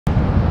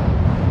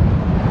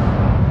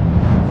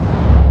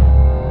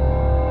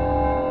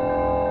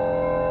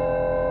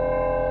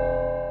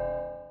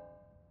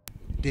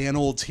Dan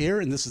Olds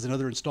here, and this is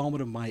another installment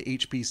of my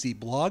HPC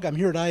blog. I'm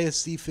here at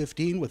ISC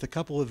 15 with a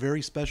couple of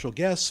very special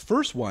guests.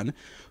 First one,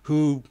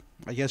 who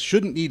I guess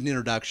shouldn't need an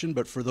introduction,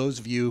 but for those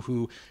of you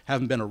who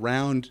haven't been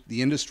around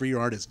the industry or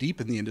aren't as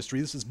deep in the industry,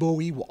 this is Beau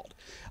Ewald,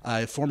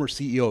 former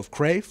CEO of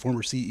Cray,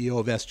 former CEO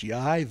of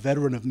SGI,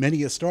 veteran of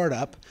many a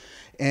startup,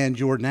 and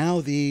you're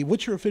now the,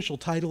 what's your official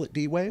title at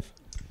D-Wave?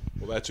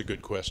 Well, that's a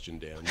good question,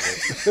 Dan.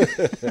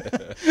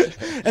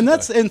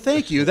 and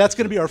thank you. That's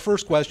going to be our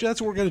first question.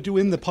 That's what we're going to do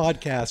in the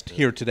podcast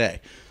here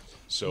today.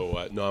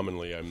 So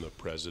nominally, I'm the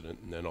president,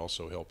 and then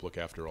also help look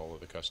after all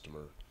of the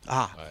customer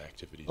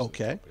activities.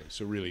 Okay. Of the company.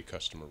 So really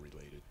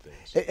customer-related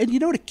things. And you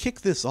know, to kick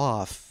this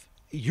off,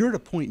 you're at a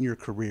point in your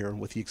career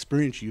with the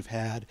experience you've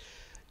had,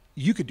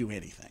 you could do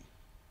anything.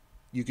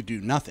 You could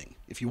do nothing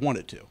if you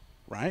wanted to,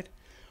 right?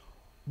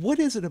 What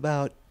is it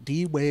about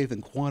D-Wave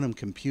and quantum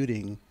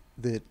computing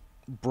that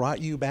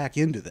brought you back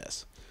into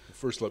this?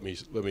 First, let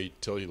me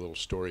tell you a little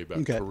story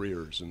about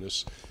careers, and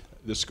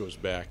this goes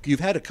back. You've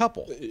had a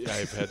couple.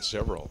 I've had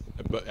several,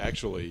 but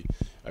actually,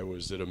 I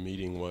was at a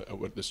meeting.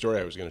 What the story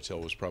I was going to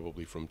tell was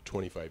probably from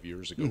 25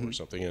 years ago or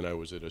something, and I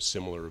was at a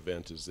similar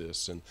event as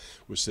this, and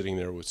was sitting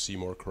there with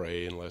Seymour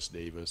Cray and Les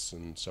Davis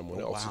and someone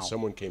else. Wow. And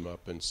someone came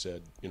up and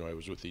said, I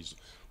was with these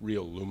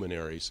real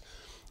luminaries,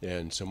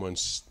 and someone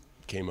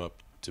came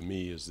up to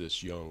me as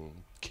this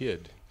young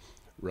kid,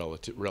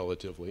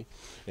 relatively,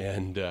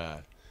 and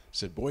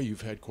said, "Boy,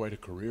 you've had quite a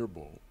career,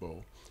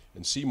 Beau."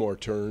 And Seymour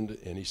turned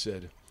and he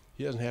said,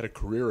 he hasn't had a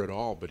career at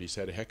all, but he's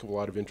had a heck of a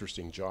lot of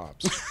interesting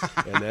jobs.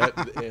 and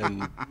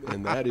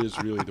that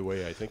is really the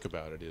way I think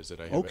about it, is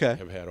that I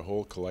have had a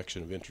whole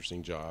collection of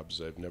interesting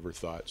jobs. I've never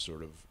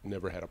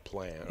never had a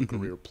plan, a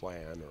career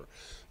plan, or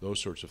those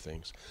sorts of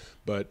things.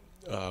 But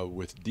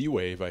with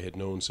D-Wave, I had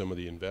known some of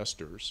the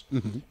investors,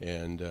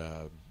 and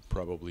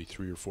probably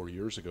 3 or 4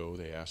 years ago,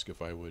 they asked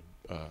if I would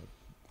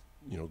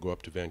go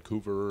up to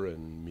Vancouver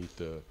and meet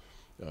the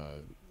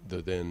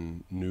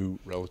then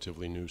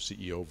relatively new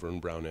CEO, Vern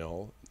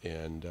Brownell,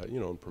 and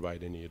and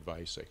provide any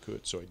advice I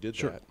could. So I did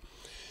that.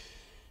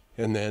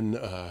 And then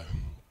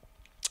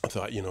I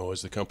thought,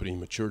 as the company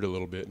matured a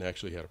little bit and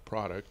actually had a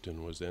product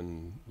and was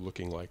then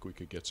looking like we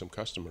could get some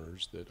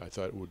customers, that I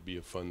thought it would be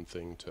a fun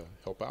thing to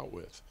help out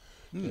with.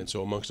 And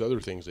so amongst other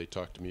things, they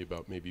talked to me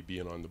about maybe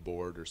being on the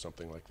board or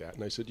something like that.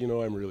 And I said,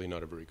 I'm really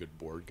not a very good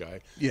board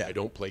guy. Yeah. I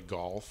don't play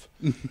golf.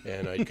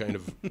 And I kind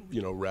of,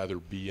 rather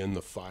be in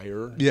the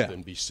fire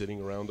than be sitting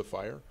around the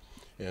fire.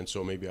 And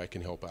so maybe I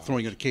can help out.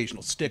 Throwing an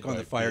occasional stick on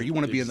the fire. You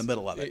want to be in the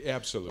middle of it.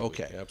 Absolutely.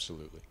 Okay.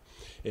 Absolutely.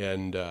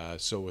 And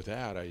so with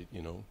that,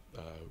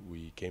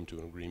 we came to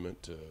an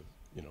agreement to,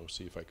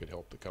 see if I could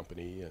help the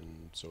company,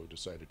 and so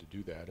decided to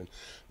do that. And,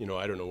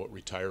 I don't know what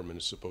retirement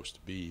is supposed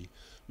to be,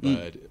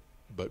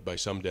 but by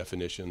some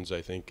definitions,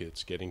 I think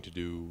it's getting to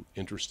do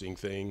interesting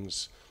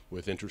things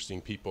with interesting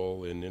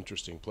people in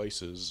interesting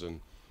places, and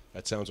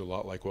that sounds a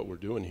lot like what we're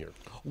doing here.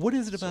 What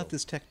is it about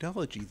this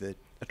technology that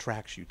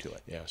attracts you to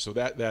it? Yeah, so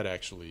that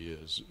actually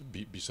is,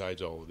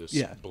 besides all of this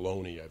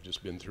baloney I've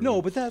just been through.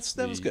 No, but that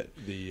was good.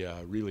 The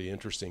really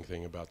interesting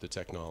thing about the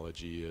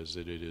technology is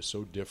that it is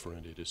so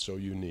different, it is so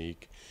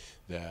unique,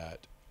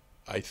 that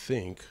I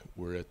think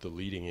we're at the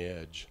leading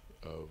edge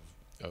of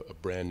a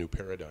brand new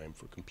paradigm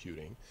for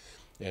computing.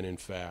 And in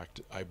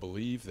fact, I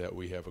believe that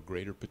we have a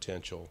greater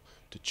potential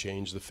to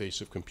change the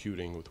face of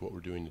computing with what we're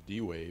doing at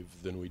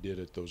D-Wave than we did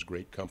at those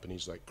great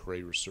companies like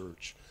Cray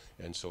Research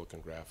and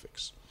Silicon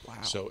Graphics.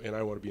 Wow. So, and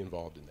I want to be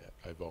involved in that.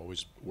 I've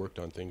always worked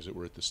on things that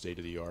were at the state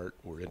of the art,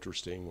 were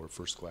interesting, were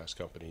first-class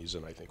companies,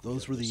 and I think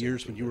those were the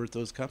years when you were at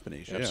those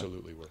companies.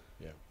 Absolutely were.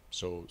 Yeah.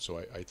 So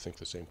I think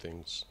the same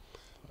things.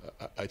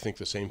 I think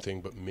the same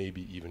thing, but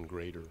maybe even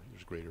greater.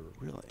 There's greater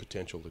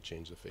potential to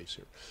change the face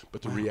here.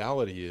 But the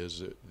reality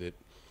is that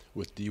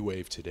with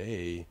D-Wave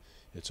today,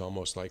 it's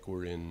almost like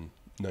we're in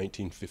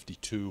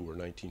 1952 or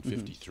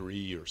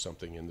 1953 or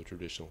something in the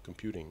traditional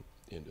computing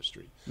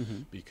industry,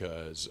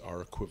 because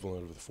our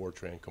equivalent of the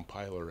Fortran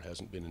compiler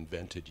hasn't been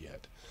invented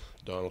yet.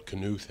 Donald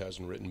Knuth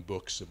hasn't written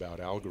books about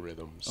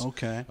algorithms.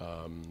 Okay.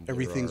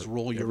 Everything's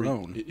roll your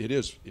own. It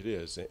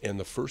is.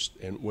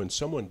 And when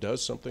someone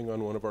does something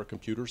on one of our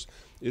computers,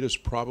 it is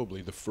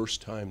probably the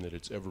first time that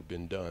it's ever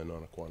been done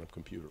on a quantum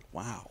computer.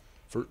 Wow.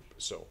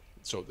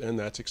 And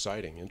that's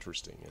exciting,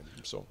 interesting, and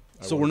so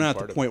we're not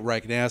at the point where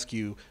I can ask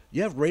you,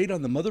 you have RAID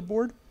on the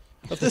motherboard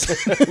of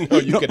this? No,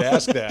 you could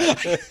ask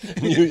that,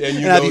 and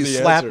you have know you the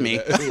slap answer. me.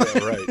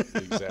 Yeah, right,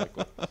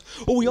 exactly.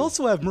 Well, we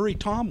also have Murray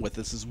Thom with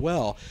us as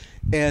well,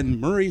 and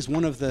Murray's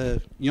one of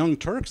the young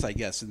Turks, I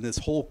guess, in this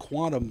whole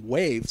quantum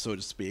wave, so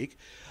to speak.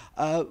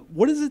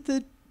 What is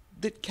it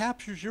that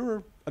captures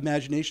your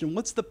imagination?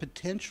 What's the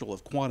potential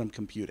of quantum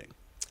computing?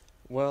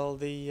 Well,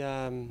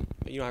 I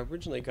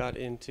originally got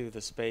into the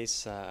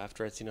space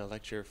after I'd seen a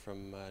lecture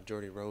from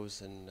Geordie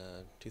Rose in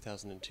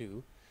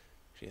 2002.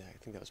 Actually, I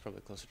think that was probably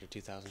closer to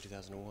 2000,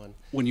 2001.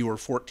 When you were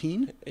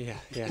 14? Yeah.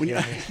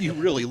 You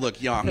really look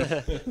young.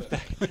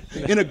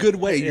 In a good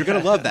way. You're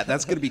going to love that.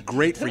 That's going to be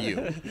great for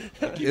you.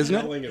 Isn't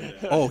it?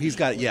 Oh, he's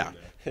got it, yeah.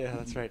 Yeah,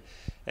 that's right.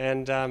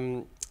 And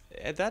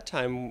at that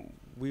time,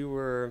 we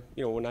were,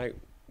 when I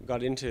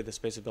got into the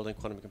space of building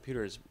quantum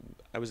computers,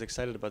 I was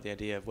excited about the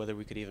idea of whether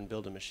we could even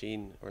build a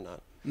machine or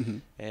not.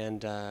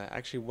 And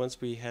actually,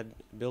 once we had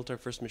built our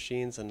first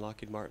machines and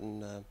Lockheed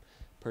Martin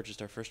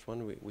purchased our first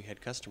one, we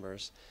had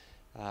customers.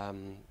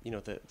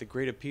 The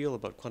great appeal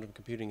about quantum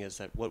computing is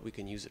that what we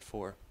can use it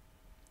for.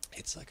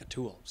 It's like a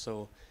tool.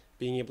 So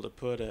being able to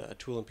put a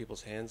tool in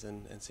people's hands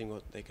and seeing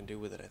what they can do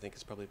with it, I think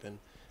has probably been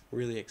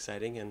really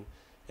exciting,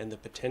 and the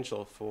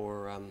potential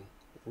for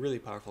really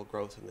powerful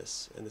growth in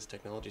this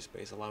technology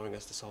space, allowing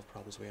us to solve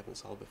problems we haven't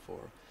solved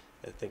before,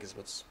 I think is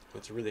what's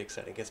really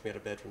exciting. It gets me out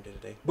of bed from day to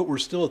day. But we're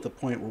still at the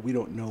point where we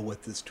don't know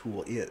what this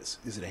tool is.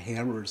 Is it a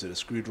hammer? Is it a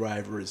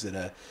screwdriver? Is it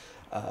a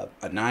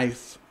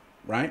knife?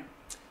 Right?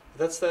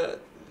 That's the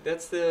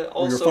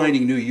Or you're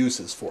finding new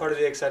uses for part it. of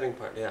the exciting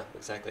part. Yeah,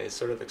 exactly. It's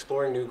sort of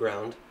exploring new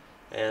ground,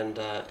 and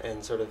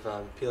sort of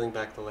peeling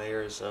back the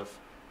layers of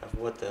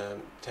what the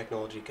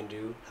technology can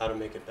do, how to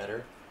make it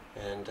better,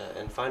 and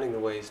finding the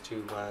ways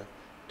to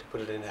put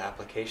it into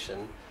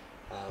application.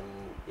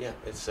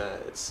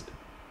 It's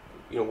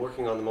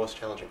working on the most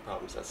challenging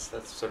problems.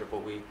 That's sort of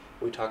what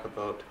we talk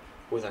about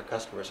with our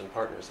customers and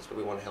partners. That's what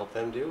we want to help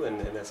them do,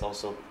 and that's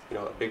also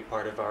a big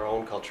part of our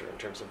own culture in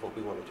terms of what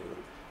we want to do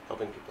and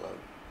helping people out.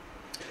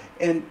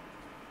 And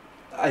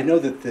I know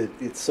that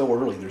it's so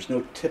early, there's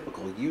no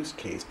typical use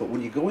case, but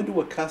when you go into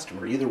a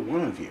customer, either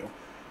one of you,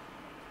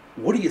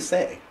 what do you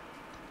say?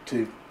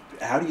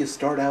 How do you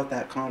start out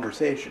that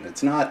conversation?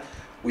 It's not,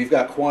 we've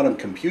got quantum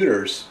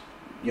computers,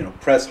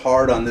 press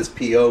hard on this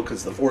PO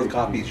because the fourth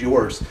copy is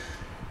yours.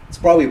 It's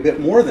probably a bit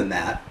more than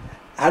that.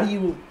 How do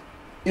you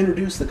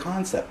introduce the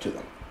concept to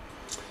them?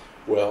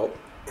 Well,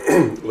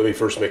 let me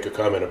first make a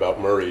comment about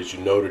Murray. As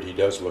you noted, he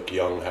does look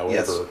young. However,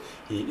 Yes.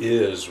 he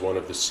is one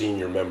of the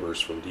senior members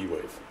from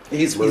D-Wave.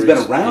 He's been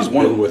around. He's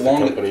been with the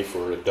company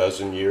for a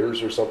dozen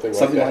years or something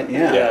like that.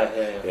 Yeah.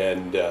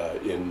 And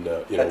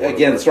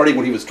Again, starting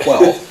when he was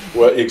 12.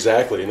 Well,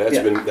 exactly, and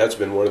Yeah. that's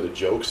been one of the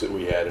jokes that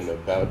we had. In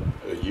about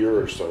a year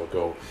or so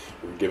ago,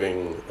 we were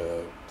giving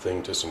a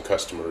thing to some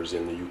customers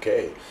in the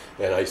UK,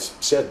 and I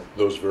said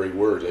those very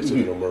words. I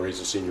said,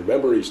 Murray's a senior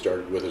member. He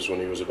started with us when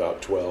he was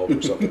about 12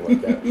 or something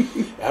like that.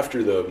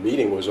 After the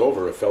meeting was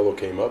over, a fellow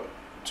came up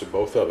to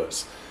both of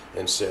us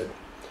and said,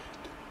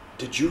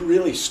 "Did you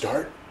really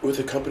start with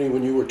a company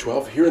when you were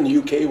 12? Here in the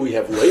UK, we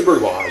have labor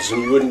laws,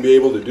 and you wouldn't be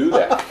able to do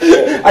that."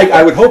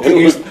 I would hope that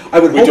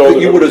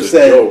you would have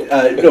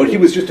said, no, he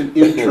was just an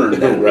intern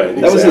then. Right,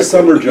 That was his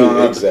summer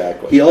job.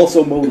 Exactly. He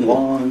also mowed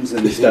lawns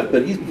and stuff,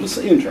 but he was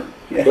an intern.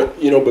 Yeah.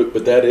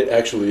 But that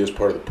actually is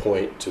part of the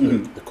point to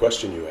the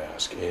question you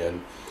ask.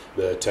 And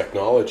the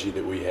technology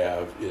that we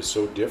have is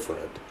so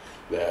different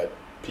that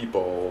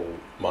people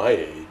my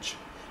age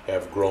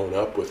have grown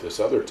up with this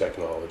other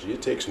technology.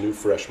 It takes new,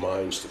 fresh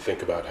minds to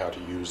think about how to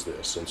use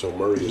this. And so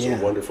Murray is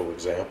a wonderful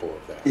example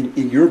of that.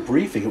 In your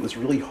briefing, it was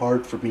really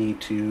hard for me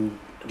to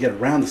get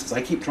around this because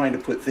I keep trying to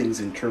put things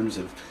in terms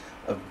of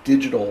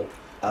digital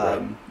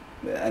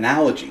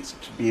analogies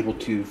to be able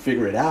to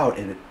figure it out,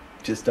 and it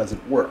just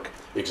doesn't work.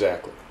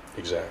 Exactly.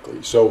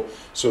 So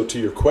to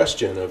your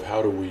question of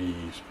how do we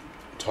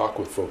talk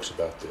with folks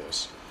about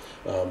this,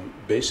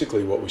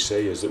 basically what we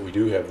say is that we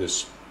do have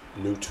this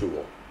new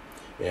tool,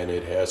 and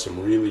it has some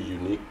really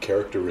unique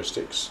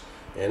characteristics,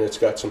 and it's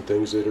got some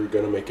things that are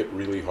going to make it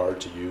really hard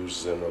to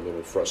use and a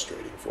little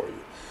frustrating for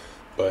you.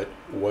 But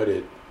what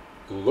it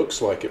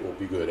looks like it will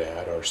be good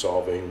at are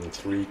solving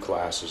three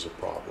classes of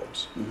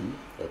problems.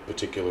 A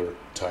particular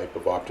type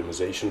of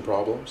optimization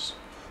problems,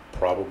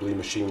 probably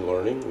machine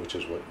learning, which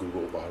is what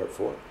Google bought it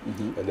for.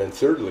 And then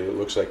thirdly, it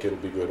looks like it'll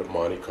be good at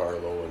Monte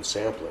Carlo and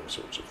sampling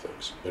sorts of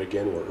things. But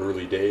again, we're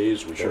early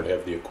days. We don't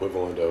have the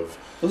equivalent of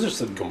Those are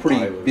some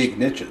compilers. pretty big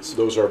niches.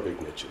 Those are big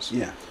niches.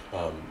 Yeah.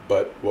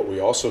 But what we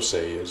also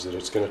say is that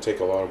it's going to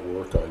take a lot of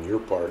work on your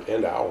part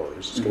and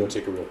ours. It's going to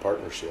take a real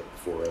partnership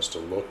for us to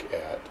look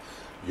at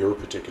your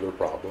particular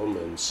problem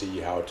and see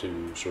how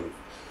to sort of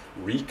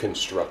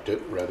reconstruct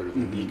it rather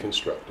than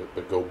deconstruct it,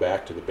 but go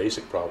back to the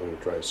basic problem you're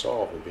trying to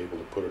solve and be able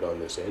to put it on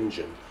this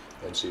engine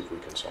and see if we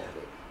can solve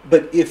it.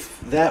 But if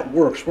that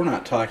works, we're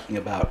not talking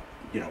about,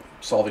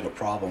 solving a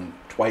problem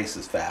twice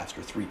as fast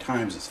or three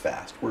times as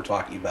fast. We're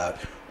talking about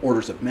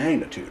orders of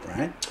magnitude,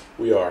 right?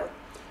 We are.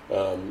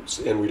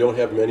 And we don't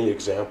have many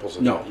examples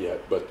of that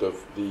yet, but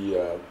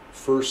the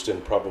first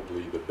and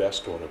probably the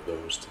best one of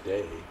those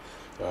today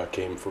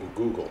came from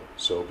Google.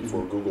 So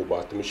before Google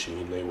bought the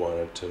machine, they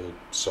wanted to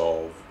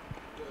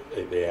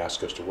they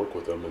asked us to work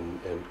with them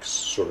and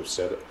sort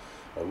of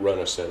run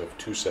a set of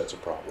two sets of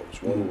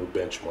problems. One were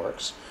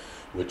benchmarks,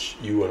 which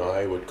you and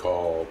I would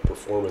call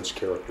performance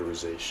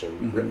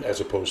characterization, as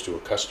opposed to a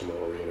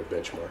customer-oriented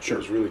benchmark. Sure.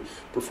 It was really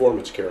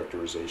performance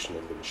characterization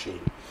of the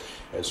machine.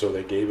 And so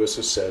they gave us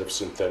a set of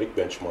synthetic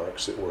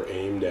benchmarks that were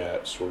aimed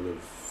at sort of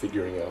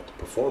figuring out the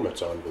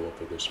performance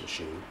envelope of this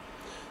machine,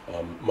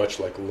 much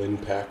like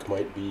LinPack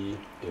might be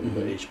in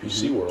the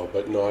HPC world,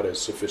 but not as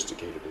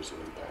sophisticated as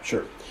LinPack.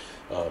 Sure.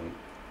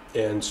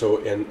 And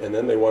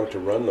then they wanted to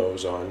run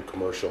those on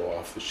commercial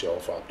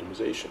off-the-shelf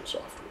optimization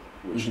software,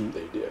 which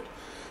they did.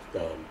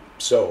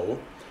 So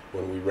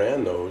when we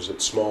ran those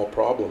at small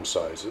problem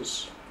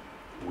sizes,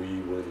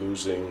 we were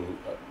losing,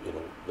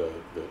 the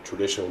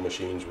traditional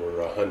machines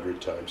were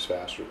 100 times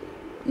faster than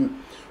we were.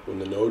 When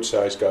the node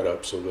size got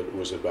up so that it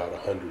was about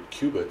 100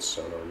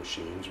 qubits on our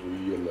machines,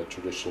 we and the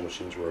traditional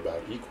machines were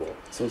about equal.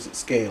 So as it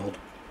scaled.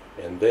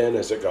 And then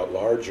as it got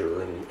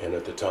larger, and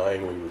at the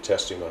time we were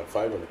testing on a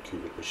 500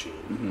 qubit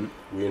machine,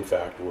 we in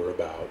fact were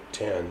about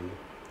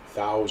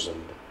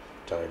 10,000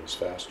 times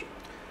faster.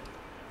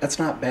 That's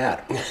not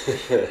bad.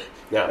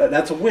 Now,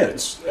 that's a win.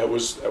 That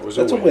was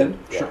That's a win.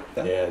 Yeah.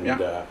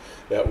 Sure.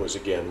 That was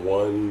again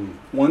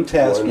one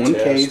test, one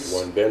case,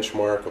 one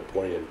benchmark, a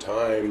point in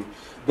time.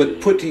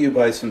 But put to you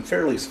by some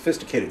fairly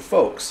sophisticated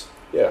folks.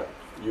 Yeah,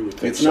 you would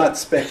think it's not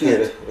spec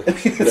it.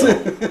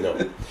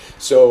 No.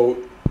 So,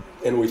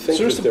 and we think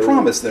there's that some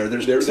promise there. There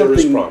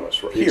is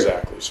promise, right? Here.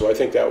 Exactly. So I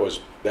think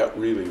that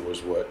really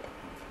was what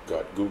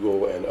got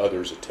Google and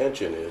others'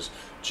 attention is,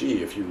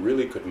 gee, if you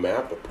really could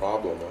map a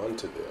problem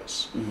onto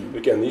this.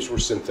 Again, these were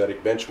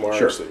synthetic benchmarks.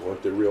 Sure. They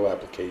weren't the real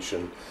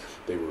application.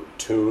 They were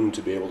tuned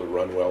to be able to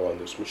run well on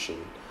this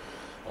machine.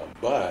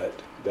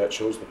 But that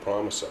shows the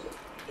promise of it.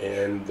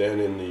 And then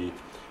in the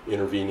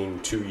intervening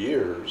 2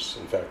 years,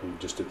 in fact, we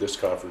just at this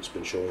conference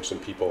been showing some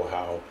people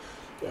how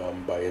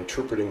by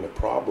interpreting the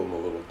problem a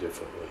little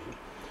differently,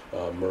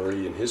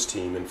 Murray and his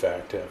team, in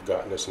fact, have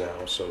gotten us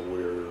now so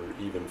we're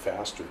even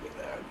faster than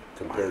that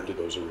compared to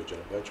those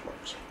original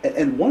benchmarks.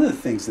 And one of the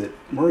things that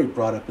Murray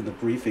brought up in the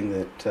briefing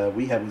that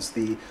we had was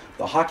the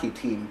hockey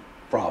team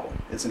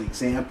problem as an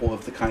example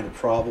of the kind of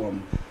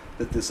problem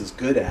that this is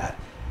good at.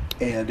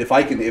 And if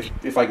I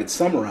could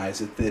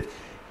summarize it, that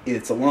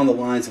it's along the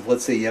lines of,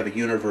 let's say you have a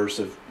universe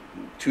of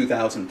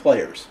 2,000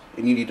 players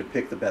and you need to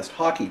pick the best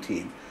hockey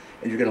team,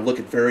 and you're going to look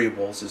at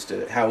variables as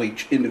to how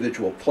each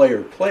individual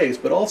player plays,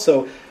 but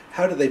also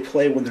how do they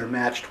play when they're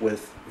matched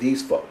with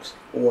these folks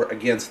or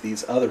against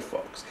these other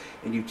folks.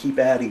 And you keep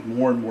adding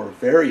more and more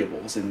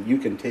variables, and you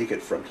can take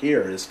it from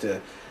here as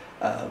to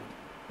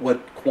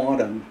what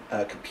quantum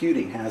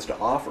computing has to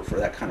offer for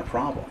that kind of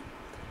problem.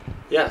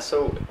 Yeah,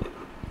 so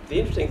the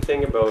interesting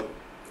thing about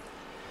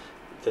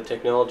the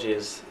technology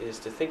is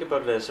to think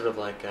about it as sort of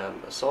like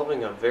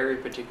solving a very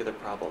particular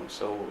problem.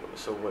 So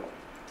what,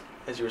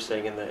 as you were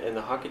saying in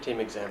the hockey team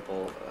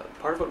example,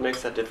 part of what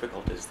makes that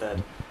difficult is that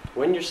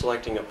when you're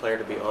selecting a player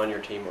to be on your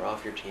team or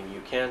off your team,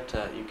 you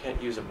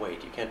can't use a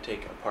weight. You can't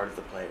take a part of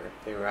the player.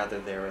 They're either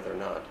there or they're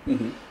not.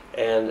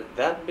 And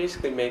that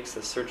basically makes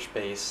the search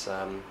space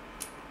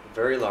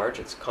very large.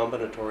 It's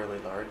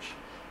combinatorially large.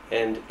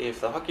 And if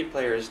the hockey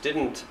players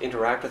didn't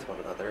interact with one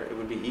another, it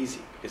would be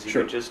easy because you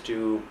could just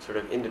do sort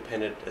of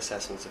independent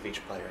assessments of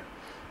each player.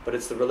 But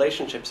it's the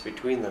relationships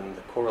between them,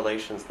 the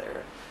correlations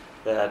there,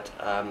 that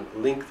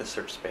link the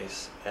search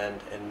space and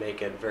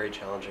make it very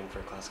challenging for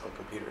classical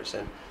computers.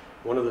 And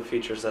one of the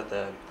features that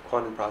the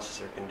quantum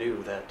processor can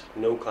do that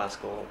no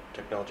classical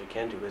technology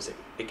can do is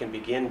it can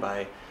begin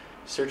by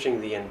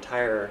searching the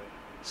entire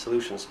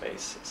solution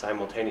space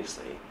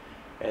simultaneously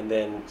and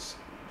then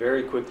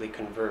very quickly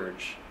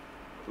converge,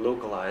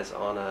 localize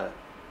on a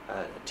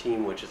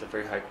team which is a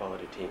very high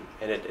quality team.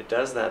 And it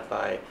does that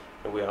by,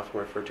 and we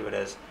often refer to it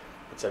as,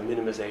 it's a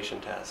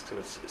minimization task. So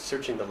it's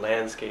searching the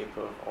landscape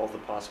of all the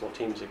possible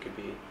teams it could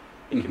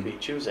be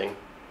choosing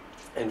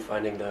and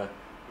finding the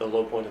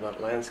low point in that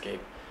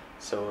landscape.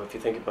 So if you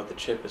think about the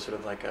chip as sort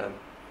of like a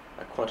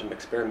quantum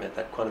experiment,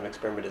 that quantum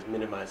experiment is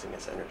minimizing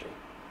its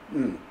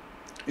energy.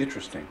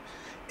 Interesting.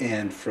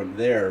 And from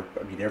there,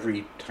 I mean,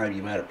 every time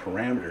you add a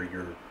parameter,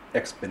 you're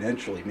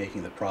exponentially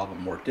making the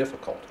problem more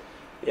difficult.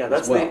 Yeah,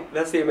 that's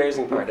the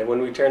amazing part. And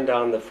when we turned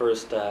down the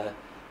first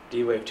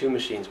D-Wave 2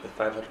 machines with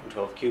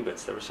 512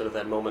 qubits, there was sort of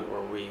that moment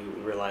where we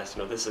realized,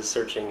 this is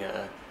searching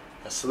a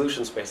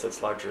solution space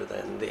that's larger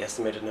than the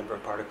estimated number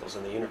of particles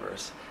in the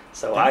universe.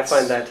 So I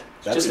find that's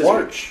just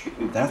large.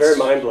 That's very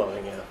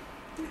mind-blowing, yeah.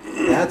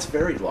 That's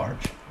very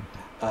large.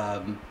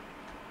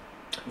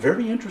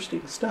 Very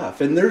interesting stuff.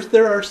 And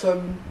there are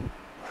some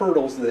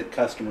hurdles that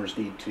customers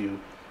need to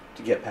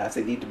get past.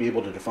 They need to be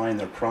able to define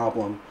their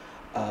problem.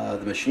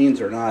 The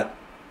machines are not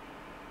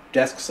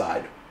desk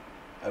side,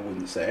 I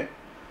wouldn't say.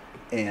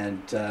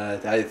 And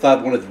I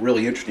thought one of the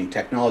really interesting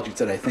technologies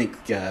that I think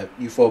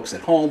you folks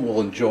at home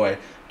will enjoy,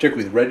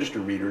 particularly the register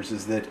readers,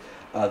 is that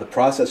the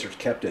processor's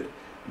kept at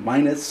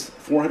minus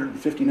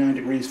 459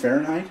 degrees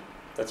Fahrenheit.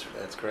 That's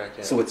correct,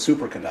 yeah. So it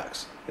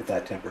superconducts at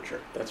that temperature.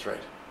 That's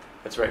right.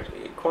 That's right.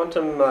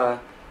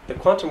 The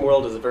quantum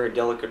world is a very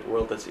delicate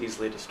world that's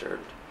easily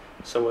disturbed.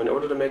 So in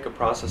order to make a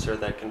processor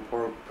that can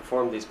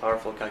perform these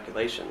powerful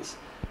calculations,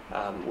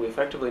 we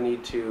effectively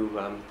need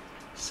to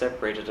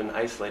separate it and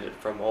isolate it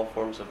from all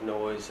forms of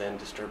noise and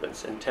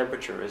disturbance, and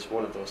temperature is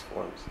one of those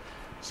forms.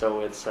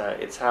 So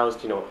it's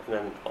housed, in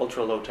an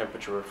ultra-low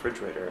temperature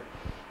refrigerator,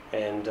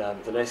 and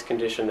the nice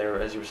condition there,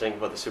 as you were saying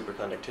about the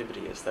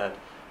superconductivity, is that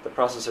the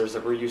processors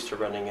that we're used to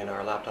running in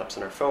our laptops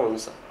and our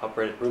phones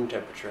operate at room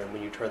temperature, and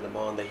when you turn them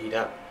on, they heat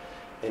up.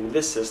 In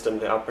this system,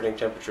 the operating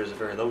temperature is a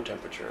very low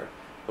temperature,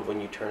 but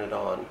when you turn it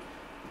on,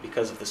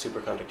 because of the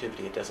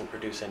superconductivity, it doesn't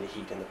produce any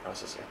heat in the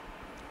processor.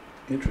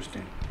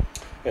 Interesting.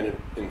 And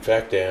in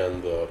fact,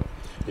 Dan,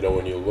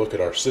 when you look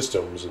at our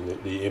systems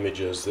and the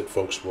images that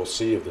folks will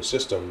see of the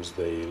systems,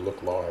 they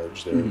look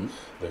large. The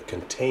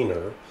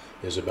container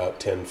is about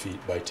 10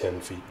 feet by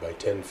 10 feet by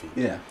 10 feet.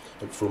 Yeah.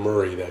 And for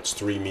Murray, that's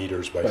 3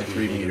 meters by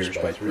 3 meters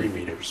by 3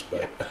 meters,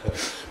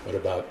 but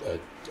about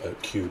a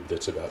cube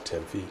that's about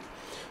 10 feet.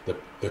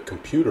 The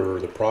computer,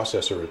 the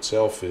processor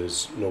itself,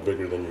 is no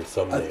bigger than your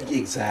thumbnail.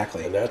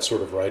 Exactly. And that's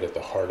sort of right at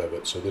the heart of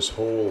it. So this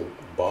whole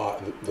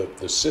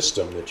the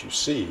system that you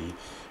see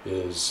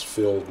is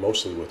filled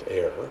mostly with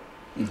air.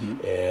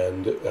 Mm-hmm.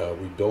 And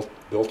we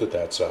built it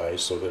that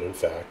size so that, in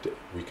fact,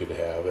 we could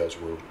have, as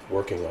we're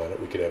working on it,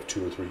 we could have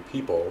 2 or 3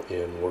 people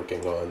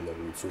working on the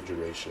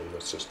refrigeration in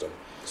the system.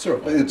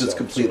 So it's just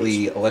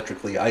completely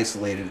electrically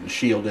isolated and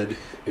shielded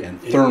and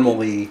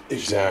thermally.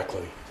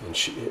 Exactly. And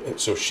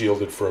so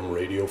shielded from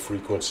radio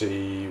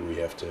frequency, we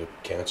have to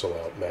cancel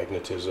out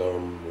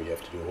magnetism, we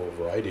have to do a whole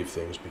variety of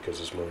things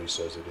because, as Murray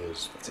says,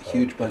 it's a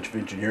huge bunch of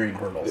engineering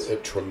hurdles. A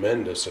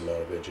tremendous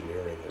amount of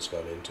engineering has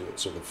gone into it.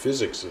 So the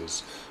physics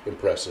is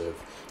impressive,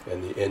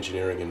 and the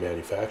engineering and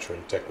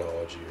manufacturing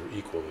technology are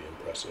equally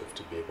impressive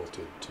to be able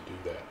to do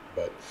that.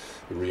 But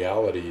the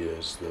reality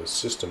is the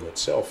system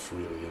itself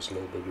really is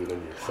no bigger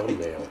than your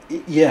thumbnail.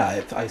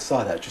 Yeah, I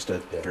saw that. Just a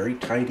very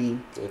tiny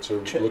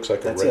chip. Looks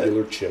like a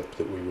regular chip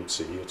that we would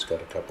see. It's got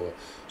a couple of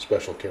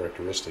special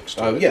characteristics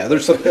to it. Yeah,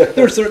 there's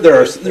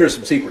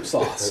some secret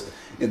sauce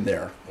in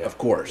there, of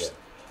course.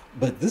 Yeah.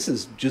 But this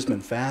has just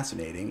been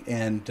fascinating,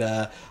 and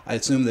I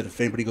assume that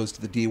if anybody goes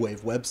to the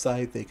D-Wave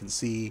website, they can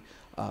see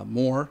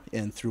more.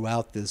 And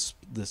throughout this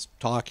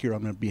talk here,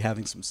 I'm going to be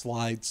having some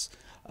slides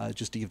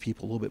just to give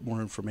people a little bit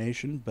more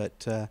information.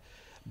 But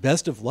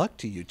best of luck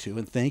to you two,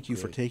 and thank you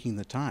for taking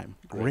the time.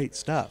 Great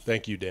stuff.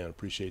 Thank you, Dan.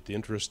 Appreciate the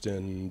interest,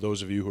 and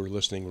those of you who are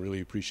listening, really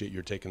appreciate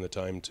your taking the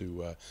time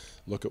to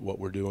look at what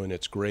we're doing.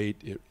 It's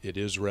great. It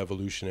is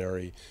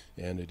revolutionary,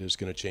 and it is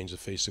going to change the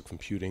face of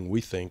computing,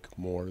 we think,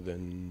 more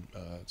than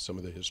some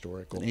of the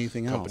historical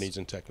companies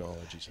and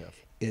technologies have.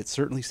 It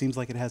certainly seems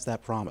like it has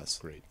that promise.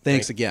 Great.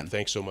 Thanks again.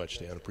 Thanks so much,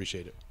 Dan.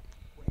 Appreciate it.